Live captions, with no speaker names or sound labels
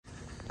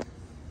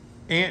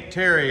Aunt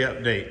Terry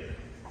update.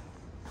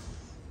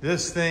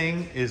 This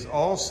thing is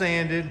all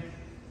sanded,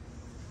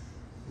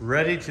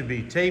 ready to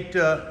be taped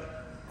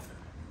up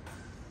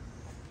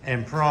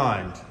and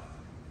primed.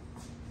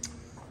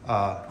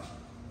 All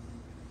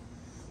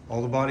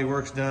the body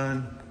work's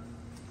done,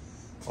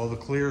 all the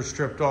clear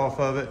stripped off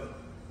of it.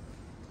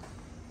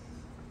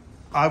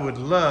 I would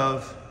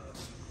love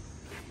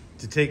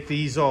to take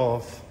these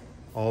off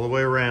all the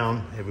way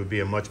around. It would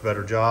be a much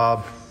better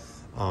job.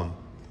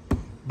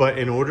 But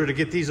in order to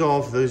get these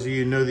off, those of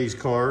you who know these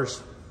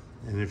cars,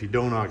 and if you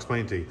don't, I'll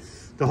explain to you.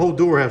 The whole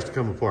door has to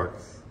come apart.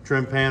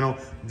 Trim panel,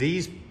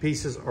 these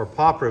pieces are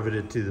pop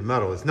riveted to the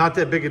metal. It's not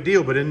that big a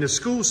deal, but in the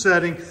school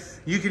setting,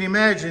 you can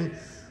imagine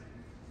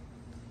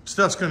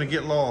stuff's gonna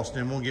get lost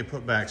and won't get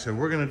put back. So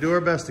we're gonna do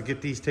our best to get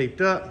these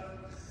taped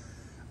up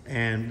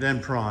and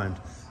then primed.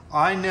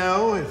 I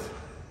know, if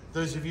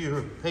those of you who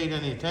have paid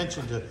any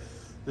attention to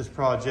this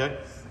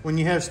project, when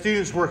you have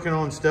students working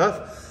on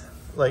stuff,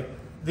 like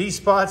these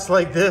spots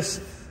like this,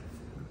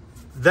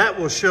 that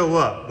will show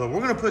up. But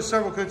we're gonna put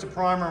several coats of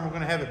primer and we're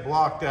gonna have it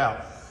blocked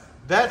out.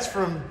 That's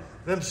from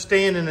them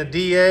standing a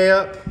DA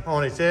up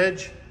on its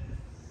edge.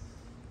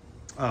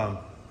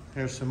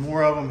 There's some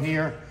more of them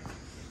here.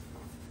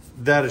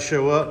 That'll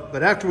show up.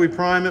 But after we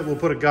prime it, we'll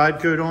put a guide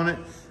coat on it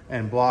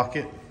and block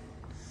it.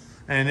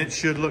 And it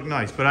should look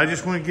nice. But I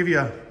just want to give you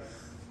a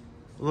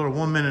little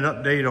 1 minute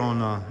update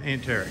on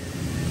Aunt Terry.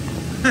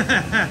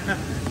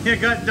 You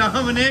got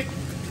Dominic.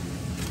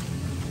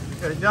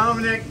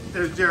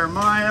 There's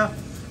Jeremiah.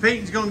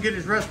 Peyton's gonna get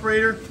his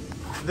respirator.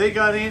 They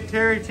got Aunt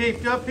Terry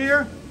taped up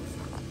here.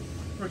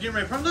 We're getting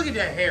ready. Look at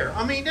that hair.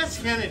 I mean, that's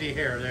Kennedy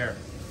hair there.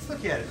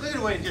 Look at it. Look at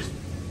the way it just,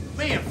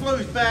 man,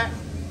 flows back.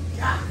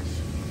 Gosh.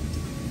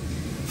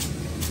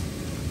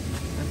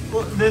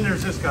 Well, then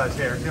there's this guy's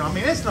hair too. I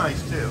mean, it's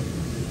nice too.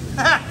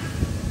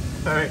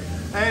 All right.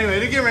 Anyway,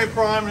 they get ready to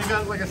prime. They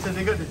got, like I said,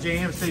 they got the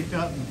jams taped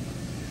up.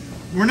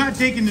 We're not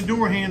taking the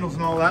door handles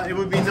and all that. It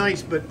would be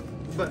nice, but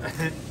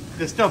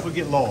the stuff would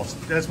get lost.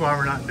 That's why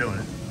we're not doing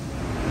it.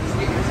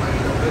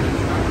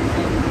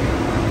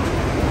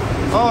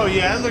 Oh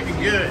yeah, it's looking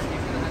good.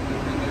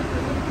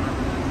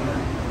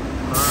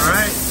 All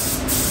right,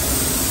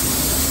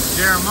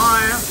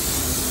 Jeremiah.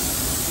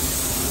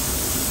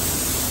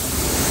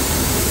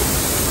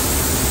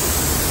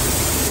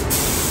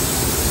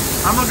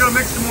 I'm gonna go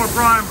mix some more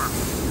primer.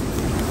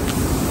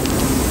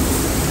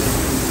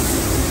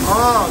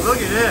 Oh, look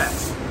at this.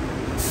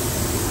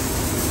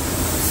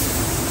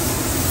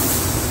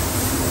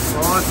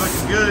 Oh, it's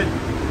looking good.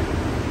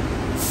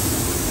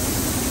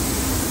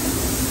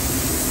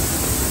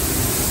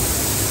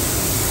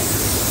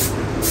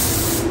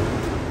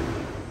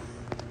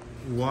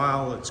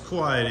 While it's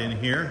quiet in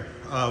here,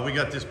 we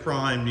got this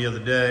primed the other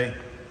day.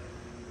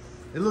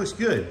 It looks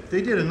good.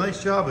 They did a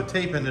nice job of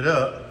taping it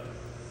up.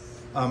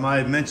 I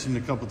had mentioned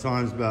a couple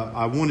times about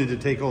I wanted to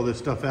take all this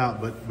stuff out,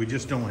 but we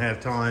just don't have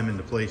time and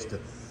the place to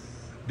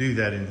do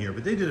that in here.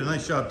 But they did a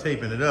nice job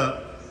taping it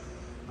up.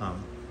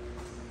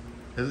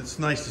 It's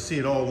nice to see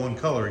it all one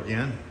color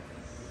again.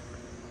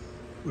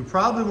 We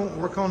probably won't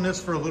work on this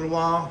for a little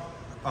while,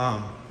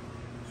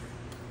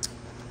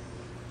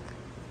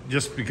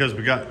 just because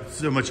we got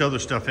so much other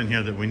stuff in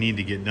here that we need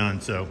to get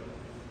done. So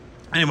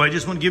anyway, I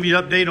just want to give you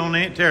an update on the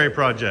Aunt Terry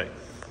project.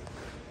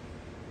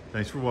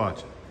 Thanks for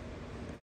watching.